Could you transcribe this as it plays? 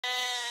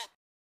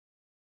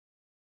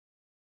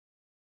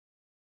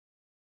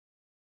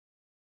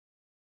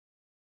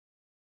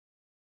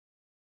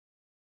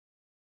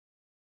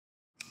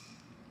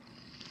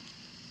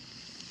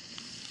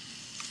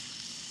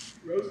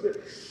Roast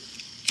it.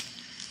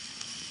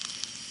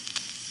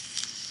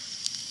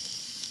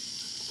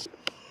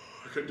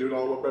 I could do it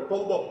all over Red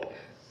Bull.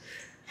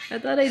 I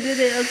thought I did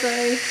it, I'm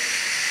sorry.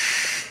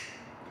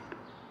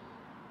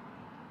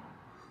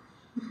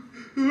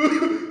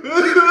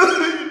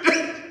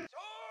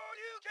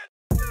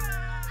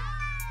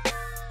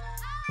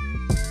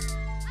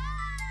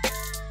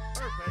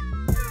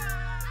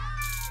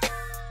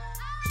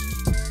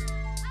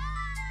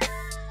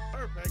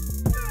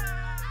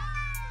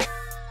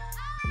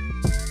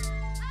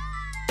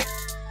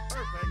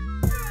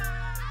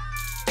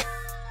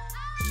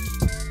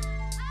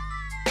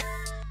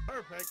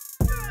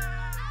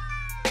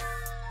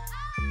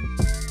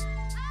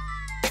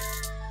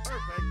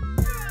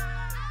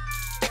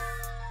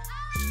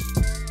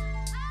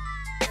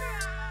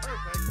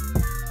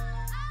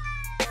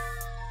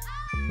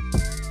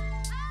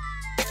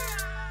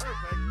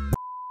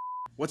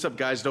 What's up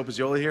guys, Dope As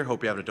Yola here.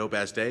 Hope you're having a dope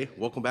ass day.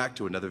 Welcome back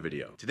to another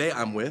video. Today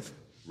I'm with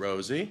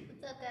Rosie.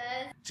 What's up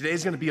guys?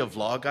 Today's gonna be a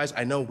vlog, guys.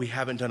 I know we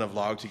haven't done a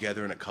vlog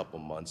together in a couple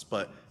months,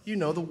 but you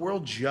know, the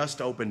world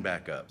just opened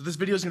back up. So this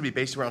video is gonna be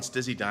based around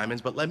Stiiizy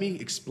diamonds, but let me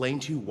explain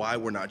to you why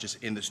we're not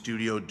just in the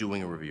studio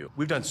doing a review.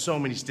 We've done so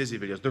many Stiiizy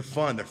videos. They're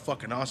fun, they're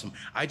fucking awesome.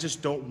 I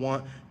just don't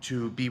want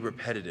to be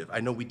repetitive. I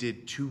know we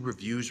did 2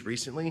 reviews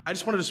recently. I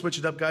just wanted to switch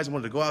it up, guys. I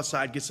wanted to go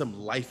outside, get some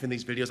life in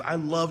these videos. I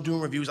love doing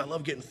reviews. I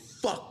love getting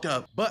fucked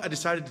up. But I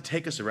decided to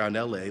take us around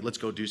LA. Let's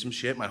go do some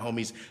shit. My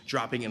homie's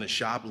dropping in a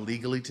shop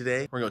legally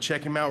today. We're gonna go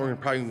check him out. We're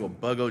probably gonna go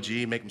bug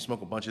OG, make him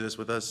smoke a bunch of this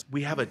with us.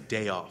 We have a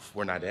day off.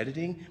 We're not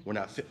editing. We're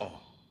not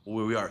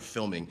we are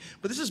filming,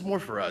 but this is more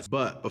for us.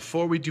 But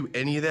before we do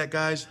any of that,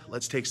 guys,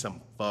 let's take some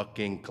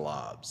fucking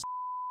globs.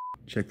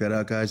 Check that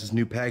out, guys. This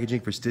new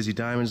packaging for Stiiizy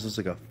diamonds looks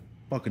like a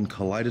fucking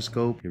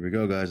kaleidoscope. Here we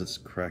go, guys. Let's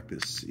crack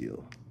this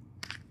seal.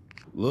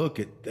 Look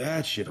at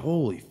that shit.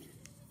 Holy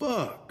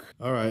fuck.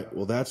 All right,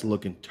 well, that's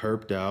looking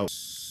terped out.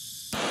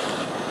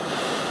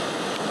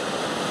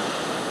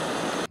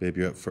 Babe,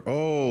 you're up for,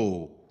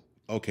 oh,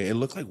 okay, it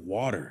looks like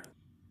water.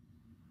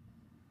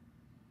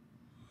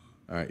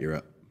 All right, you're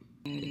up.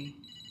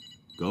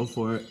 Go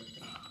for it.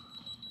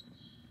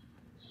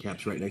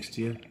 Cap's right next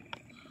to you.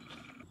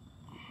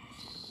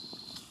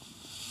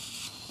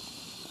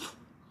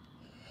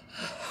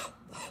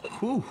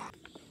 Whew.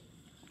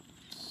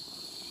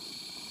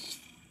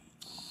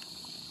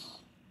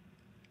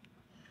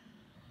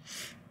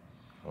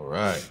 All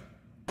right.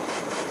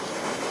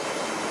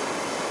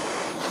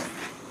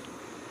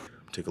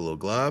 Take a little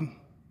glob.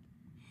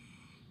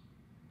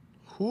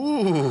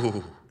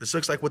 Ooh. This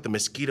looks like what the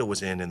mosquito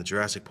was in the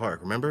Jurassic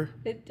Park, remember?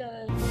 It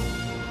does.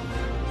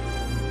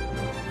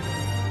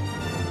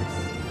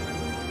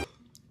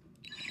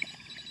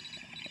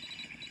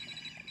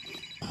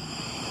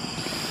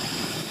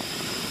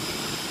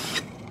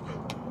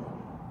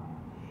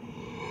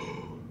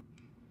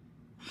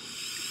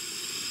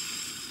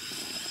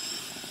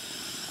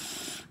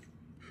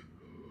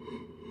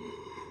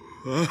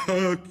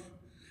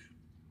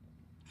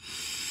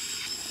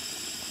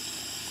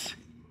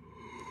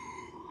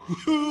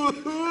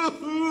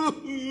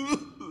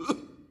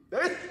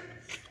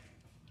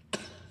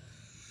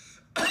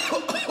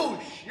 Oh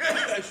shit,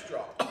 that's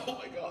strong. Oh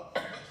my god.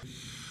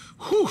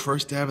 Whew,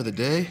 first dab of the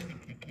day.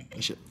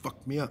 That shit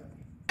fucked me up.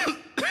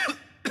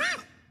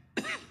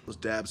 Those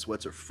dab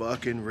sweats are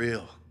fucking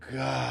real.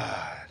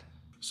 God.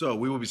 So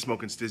we will be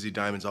smoking Stiiizy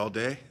diamonds all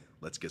day.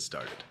 Let's get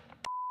started.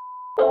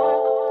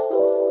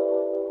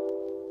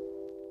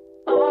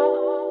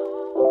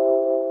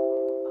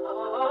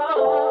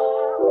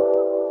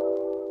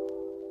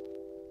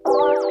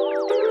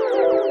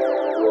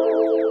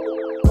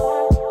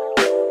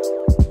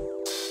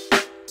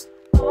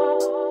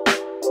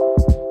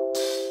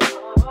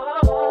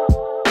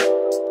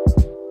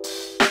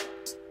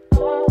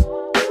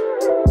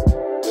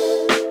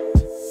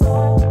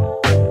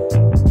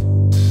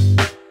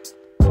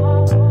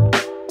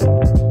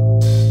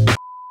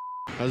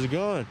 How's it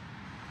going?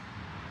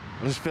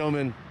 I'm just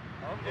filming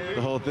the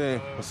whole thing.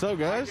 What's up,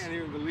 guys? I can't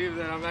even believe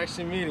that I'm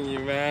actually meeting you,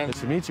 man.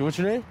 Nice to meet you. What's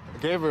your name?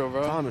 Gabriel,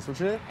 bro. Thomas. What's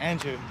your name?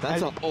 Andrew.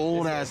 That's an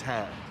old ass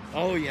hat.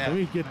 Oh, yeah. Let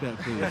me get that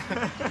for you.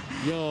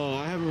 Yo,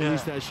 I haven't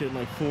released that shit in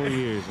like 4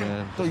 years,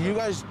 man. So you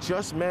guys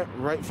just met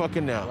right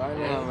fucking now. Right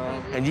now,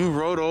 man. And you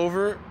rode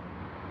over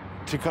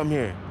to come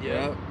here.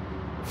 Yep.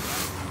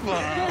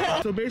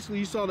 So basically,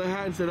 you saw the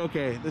hat and said,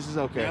 okay, this is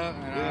okay. Yeah,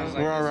 and I was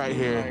like, We're all right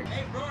here.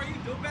 Hey bro, are you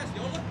Dope As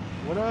Yola?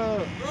 What up?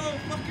 Bro,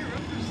 fucking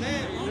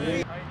represent, bro. How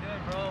you doing,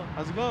 bro?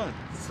 How's it going?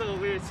 It's so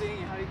weird seeing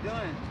you. How you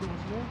doing?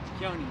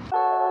 Keone.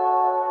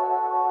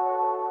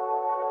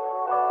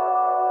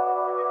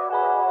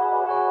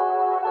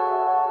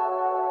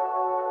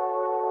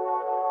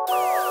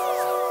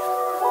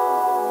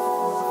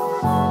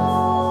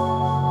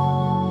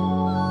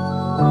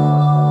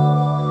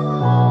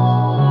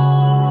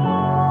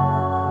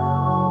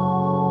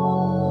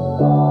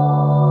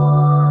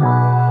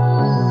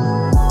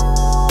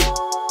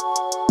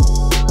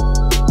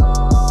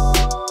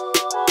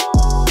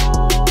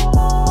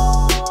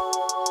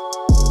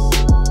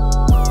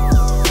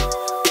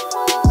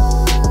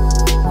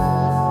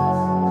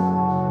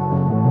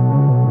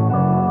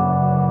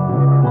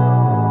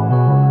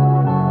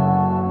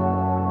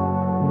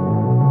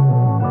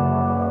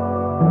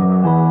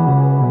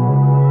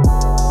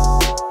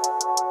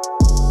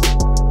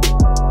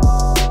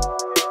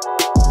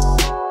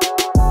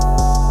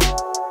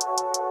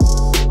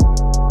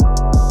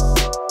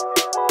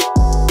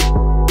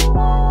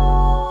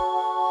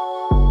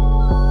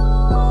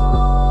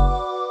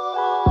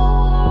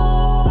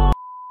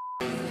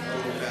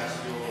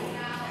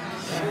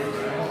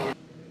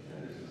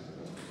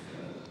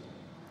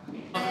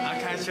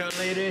 catch you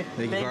later.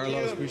 Thank you,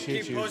 Carlos.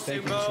 Appreciate Keep you. posting,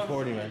 Thank you bro. for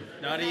supporting, man.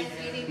 Naughty.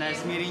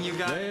 Nice meeting you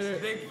guys. Later.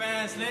 Big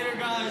fans. Later,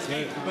 guys.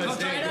 Hey, Come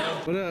try it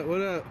out. What up?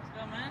 What up? What's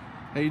up, man?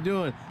 How you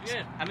doing?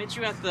 Good. I met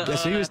you at the. Yeah,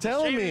 so he was at the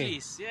telling stream me.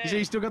 release. Yeah. He said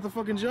you still got the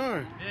fucking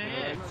jar.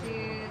 Yeah.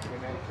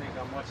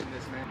 I'm watching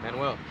this, man.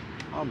 Manuel,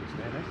 Thomas,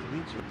 man, nice to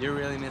meet you. you're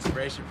really an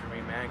inspiration for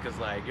me, man. Cause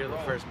like you're the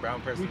first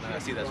brown person that I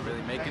see that's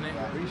really making it.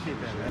 I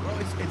appreciate that, man. Bro, it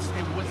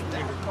was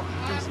that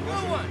fucking crazy.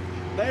 Good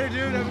one. Later,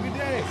 dude. Have a good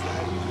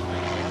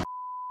day.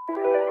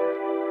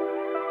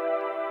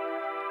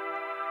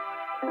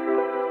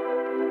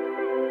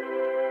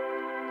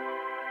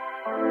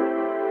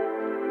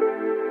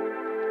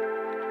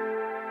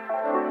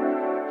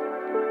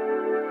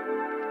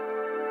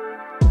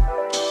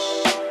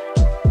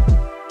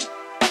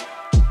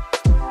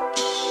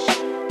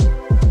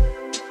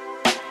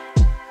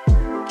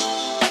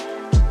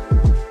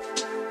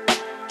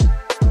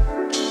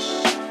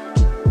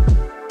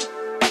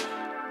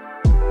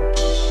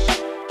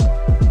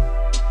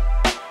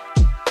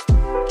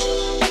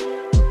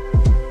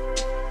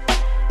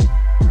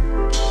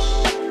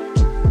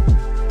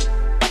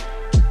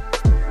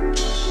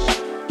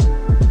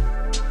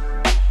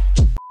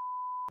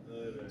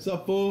 What's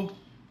up, fool?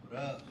 What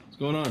up? What's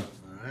going on?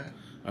 Alright.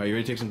 All right, you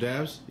ready to take some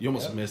dabs? You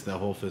almost missed that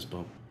whole fist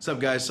bump. What's up,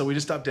 guys? So we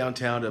just stopped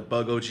downtown to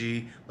Bug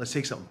OG. Let's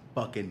take some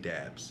fucking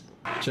dabs.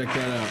 Check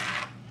that out.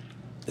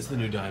 It's the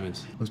new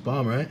diamonds. Looks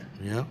bomb, right?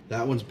 Yeah.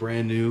 That one's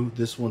brand new.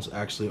 This one's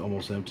actually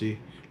almost empty.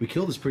 We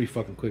killed this pretty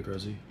fucking quick,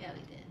 Rosie. Yeah,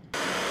 we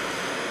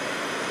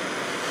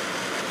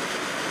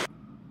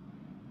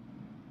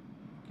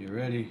did. Get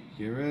ready.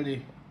 Get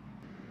ready.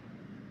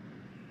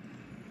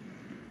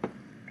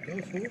 Go,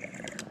 fool.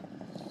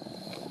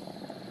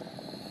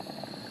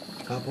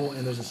 Top hole,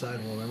 and there's a side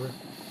hole, remember?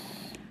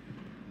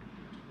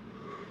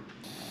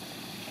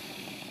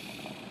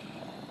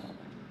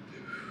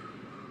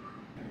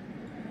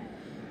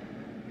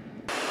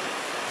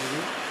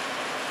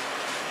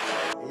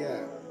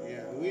 Yeah.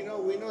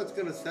 We know it's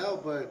gonna sell,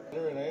 but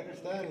and I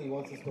understand he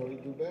wants the store to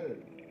do better.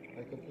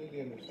 I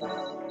completely understand.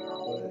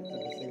 But at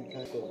the same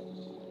time, so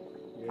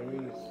you know what I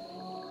mean?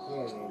 I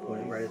don't know.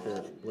 Point right at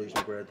the blow your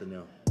smoke right at the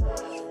nail.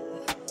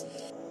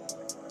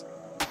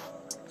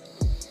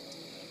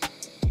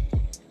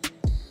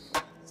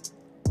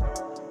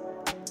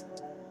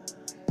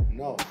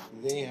 No,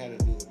 they ain't had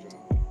to do the drop.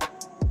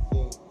 So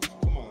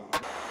come on.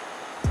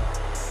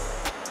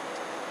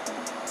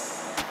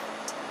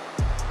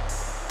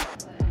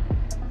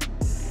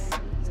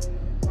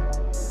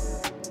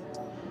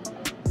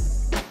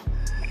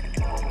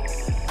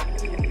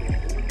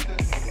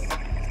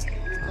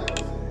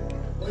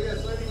 Oh yeah,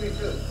 so anyway,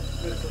 good.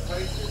 The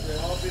prices,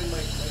 they've all been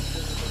like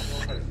physical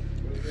prices.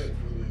 Really good.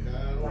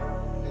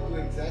 They do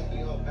exactly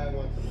how Pat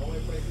wants them. All my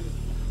prices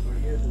are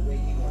here the way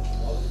he wants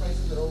them. All the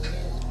prices that are over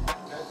there, Pat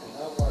does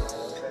not want them.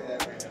 I'll tell you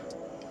that right now.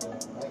 So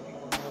my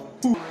people know.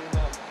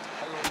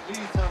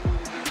 Please tell me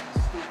this is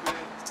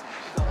stupid.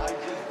 So I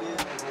just did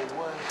and it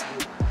was.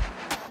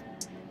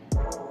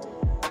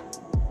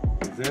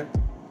 Is there?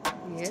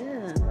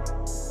 Yeah.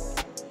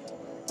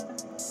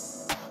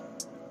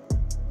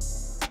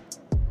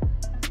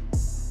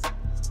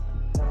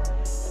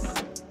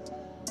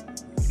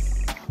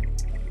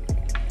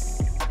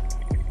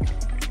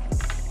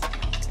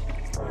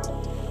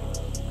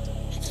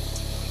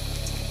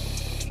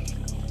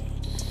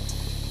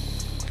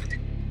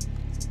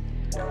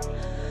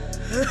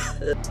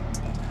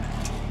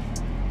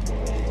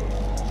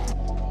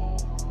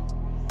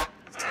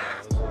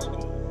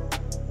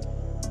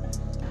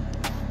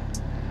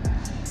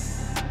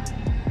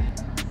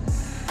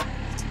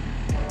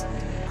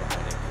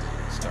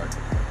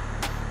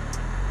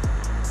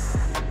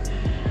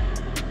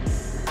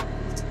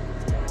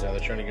 Yeah, they're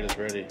trying to get us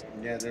ready.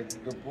 Yeah, they're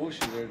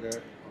bullshit.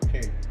 They're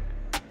okay.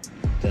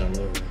 Down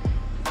low.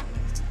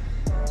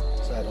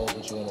 Side hold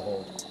that you want to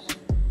hold.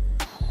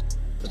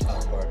 The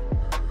top part.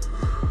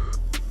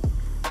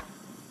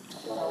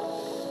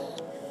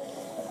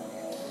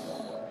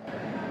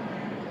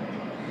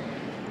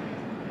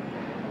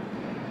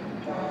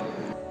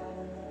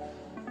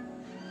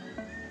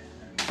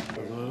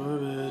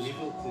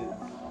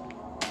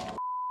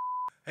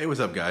 Hey, what's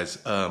up, guys?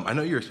 I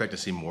know you were expecting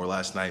to see more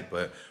last night,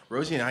 but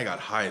Rosie and I got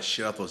high as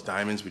shit off those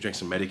diamonds. We drank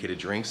some medicated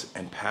drinks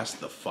and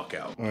passed the fuck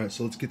out. All right,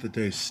 so let's get the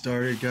day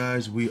started,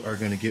 guys. We are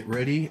gonna get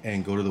ready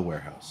and go to the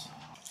warehouse.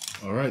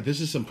 All right,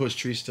 this is some Push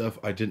Tree stuff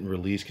I didn't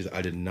release because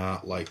I did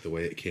not like the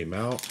way it came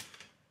out,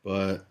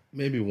 but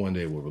maybe one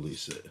day we'll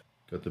release it.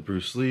 Got the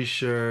Bruce Lee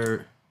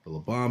shirt, the La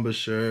Bamba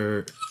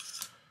shirt,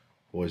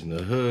 Boys in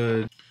the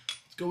Hood.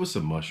 Let's go with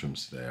some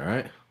mushrooms today, all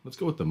right? Let's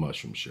go with the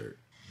mushroom shirt.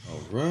 All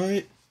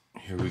right.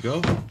 Here we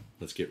go.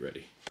 Let's get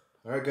ready.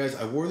 All right, guys,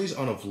 I wore these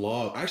on a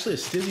vlog, actually a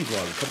Stiiizy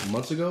vlog a couple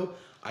months ago.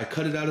 I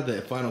cut it out of the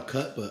final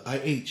cut, but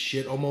I ate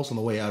shit almost on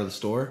the way out of the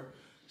store.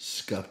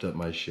 Scuffed up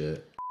my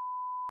shit.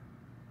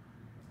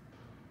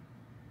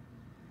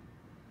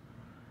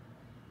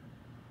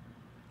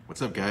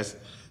 What's up, guys?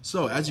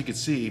 So, as you can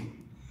see,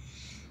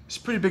 it's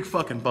a pretty big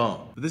fucking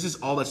bump. But this is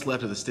all that's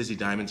left of the Stiiizy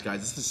diamonds,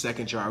 guys. This is the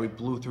second jar. We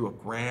blew through a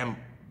gram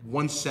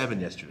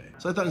 1.7 yesterday.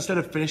 So I thought instead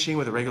of finishing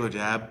with a regular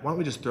dab, why don't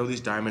we just throw these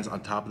diamonds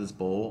on top of this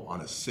bowl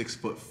on a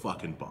 6-foot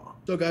fucking bomb.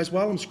 So guys,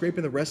 while I'm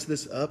scraping the rest of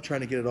this up,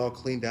 trying to get it all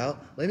cleaned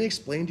out, let me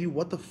explain to you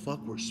what the fuck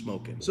we're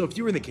smoking. So if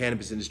you were in the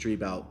cannabis industry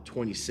about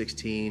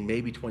 2016,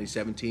 maybe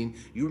 2017,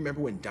 you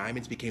remember when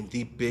diamonds became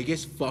the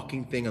biggest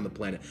fucking thing on the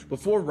planet.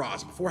 Before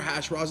rosin, before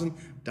hash rosin,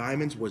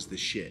 diamonds was the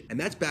shit. And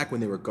that's back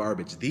when they were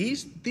garbage.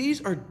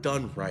 These are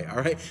done right, all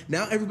right?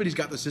 Now everybody's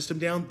got the system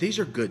down. These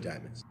are good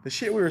diamonds. The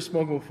shit we were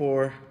smoking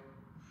before,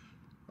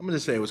 I'm gonna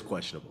say it was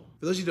questionable.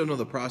 For those of you who don't know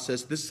the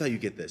process, this is how you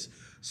get this.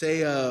 Say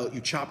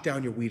you chop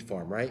down your weed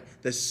farm, right?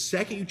 The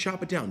second you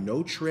chop it down,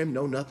 no trim,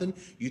 no nothing,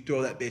 you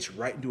throw that bitch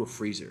right into a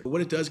freezer. But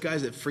what it does,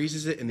 guys, it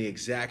freezes it in the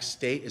exact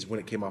state as when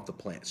it came off the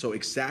plant. So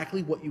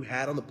exactly what you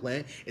had on the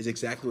plant is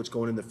exactly what's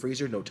going in the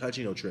freezer, no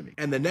touching, no trimming.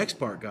 And the next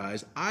part,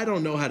 guys, I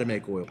don't know how to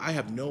make oil. I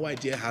have no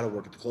idea how to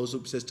work at the closed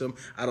loop system.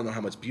 I don't know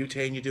how much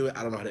butane you do it.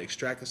 I don't know how to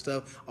extract the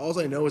stuff. All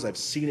I know is I've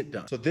seen it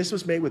done. So this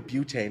was made with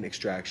butane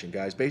extraction,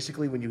 guys.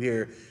 Basically, when you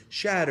hear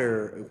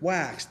shatter,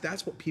 wax,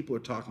 that's what people are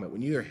talking about.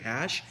 When you hear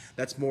hash,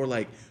 that's more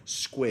like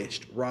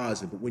squished,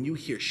 rosin. But when you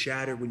hear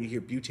shatter, when you hear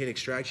butane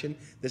extraction,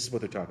 this is what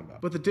they're talking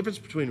about. But the difference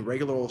between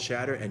regular old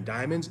shatter and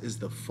diamonds is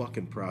the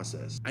fucking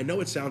process. I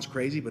know it sounds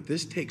crazy, but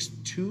this takes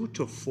 2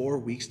 to 4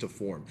 weeks to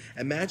form.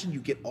 Imagine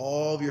you get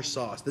all of your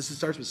sauce. This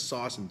starts with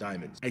sauce and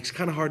diamonds. It's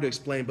kind of hard to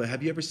explain, but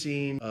have you ever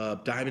seen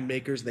diamond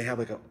makers? They have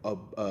like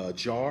a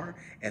jar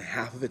and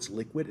half of it's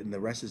liquid and the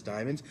rest is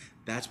diamonds.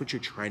 That's what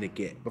you're trying to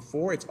get.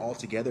 Before it's all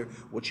together,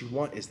 what you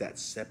want is that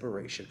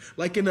separation.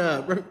 Like in,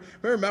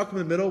 remember Malcolm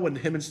in the Middle when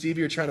him and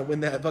Stevie are trying to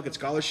win that fucking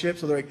scholarship?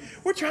 So they're like,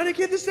 we're trying to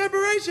get the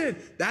separation.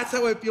 That's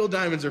how I feel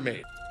diamonds are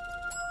made.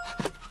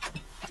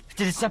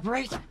 Did it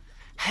separate?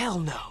 Hell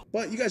no.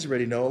 But you guys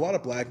already know, a lot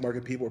of black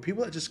market people are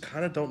people that just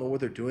kind of don't know what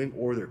they're doing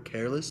or they're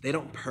careless. They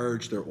don't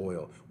purge their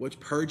oil. What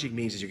purging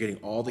means is you're getting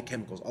all the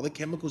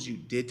chemicals you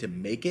did to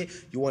make it,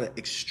 you want to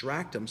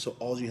extract them so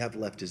all you have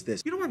left is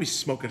this. You don't want to be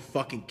smoking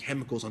fucking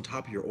chemicals on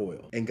top of your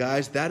oil. And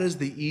guys, that is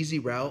the easy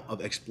route of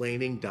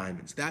explaining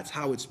diamonds. That's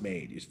how it's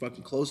made. It's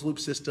fucking closed loop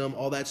system,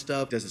 all that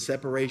stuff, does the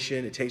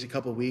separation, it takes a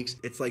couple weeks.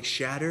 It's like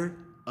shatter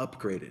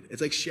upgraded.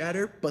 It's like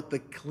shatter, but the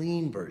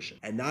clean version.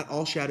 And not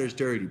all shatter is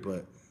dirty,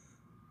 but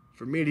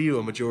for me to you,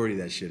 a majority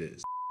of that shit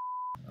is.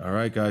 All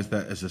right, guys,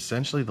 that is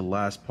essentially the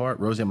last part.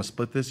 Rosie, I'm gonna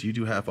split this. You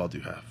do half, I'll do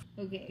half.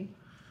 Okay.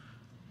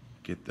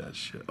 Get that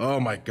shit. Oh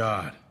my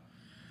God.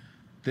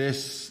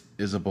 This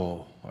is a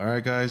bowl. All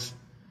right, guys.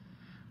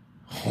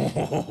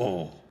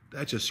 Oh,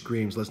 that just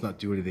screams, let's not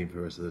do anything for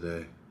the rest of the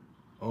day.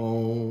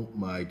 Oh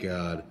my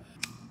God.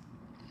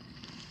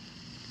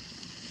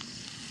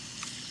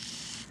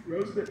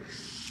 Roast it.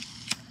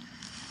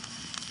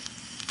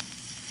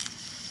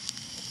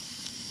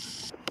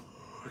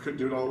 I couldn't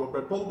do it all in one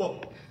bread. Pull the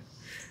bowl.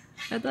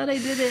 I thought I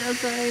did it. I'm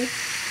sorry.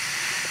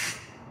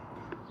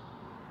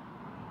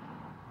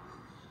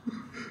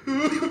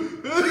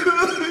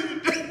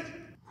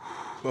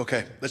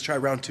 Okay, let's try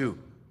round 2.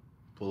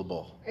 Pull the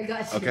bowl. I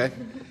got you. Okay.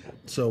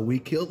 So we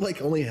killed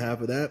like only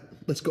half of that.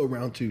 Let's go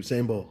round 2,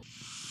 same bowl.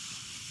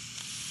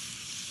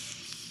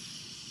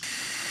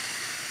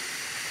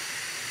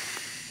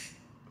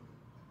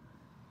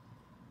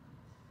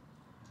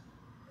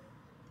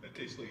 That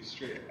tastes like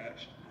straight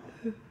hash.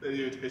 That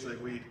even tastes like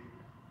weed.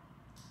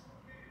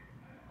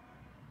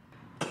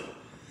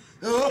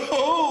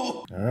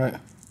 Oh! All right,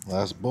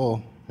 last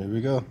bowl. Here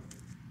we go.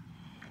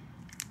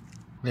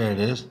 There it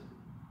is.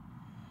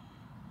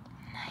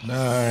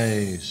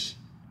 Nice.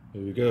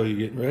 Here we go. You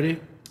getting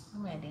ready?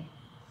 I'm ready.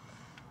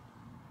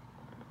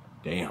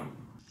 Damn.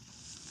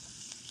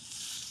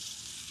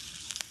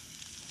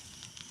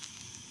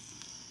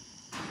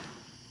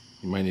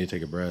 You might need to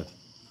take a breath.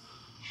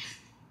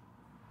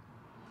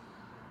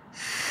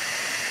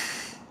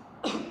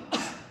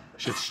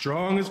 Shit's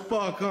strong as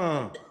fuck,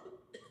 huh?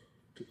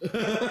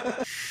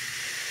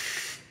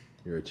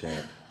 You're a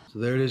champ. So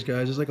there it is,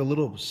 guys. It's like a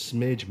little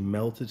smidge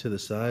melted to the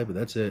side, but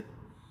that's it.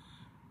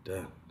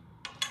 Done.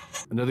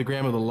 Another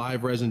gram of the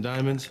live resin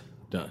diamonds.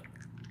 Done.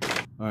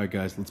 All right,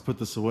 guys, let's put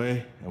this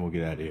away and we'll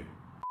get out of here.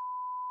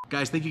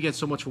 Guys, thank you guys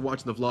so much for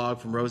watching the vlog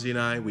from Rosie and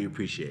I. We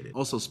appreciate it.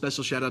 Also,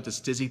 special shout out to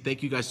Stiiizy.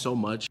 Thank you guys so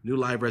much. New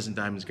live resin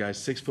diamonds, guys.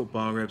 6-foot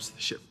bong rips.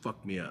 This shit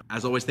fucked me up.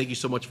 As always, thank you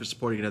so much for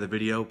supporting another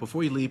video.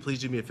 Before you leave,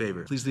 please do me a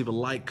favor. Please leave a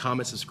like,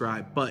 comment,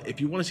 subscribe. But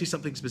if you want to see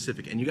something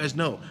specific, and you guys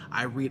know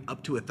I read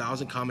up to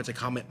 1,000 comments. I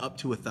comment up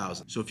to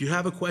 1,000. So if you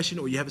have a question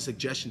or you have a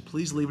suggestion,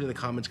 please leave it in the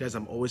comments, guys.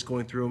 I'm always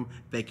going through them.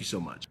 Thank you so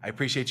much. I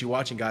appreciate you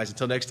watching, guys.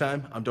 Until next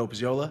time, I'm Dope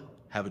As Yola.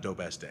 Have a dope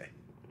ass day.